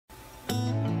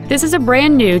This is a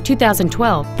brand new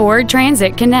 2012 Ford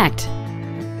Transit Connect.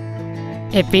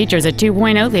 It features a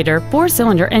 2.0-liter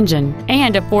four-cylinder engine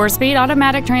and a 4-speed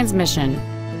automatic transmission.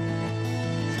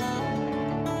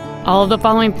 All of the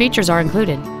following features are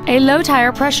included: a low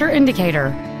tire pressure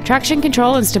indicator, traction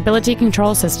control and stability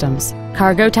control systems,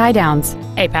 cargo tie-downs,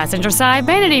 a passenger side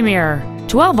vanity mirror,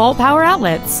 12-volt power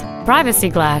outlets, privacy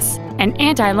glass, an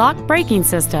anti-lock braking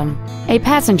system, a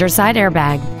passenger side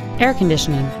airbag, air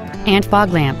conditioning, and fog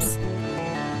lamps.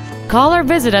 Call or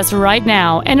visit us right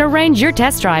now and arrange your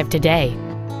test drive today.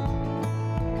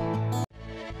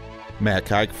 Matt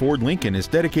Haik Ford Lincoln is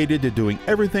dedicated to doing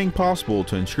everything possible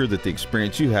to ensure that the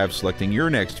experience you have selecting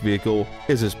your next vehicle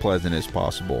is as pleasant as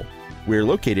possible. We're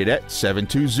located at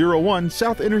 7201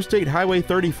 South Interstate Highway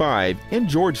 35 in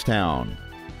Georgetown.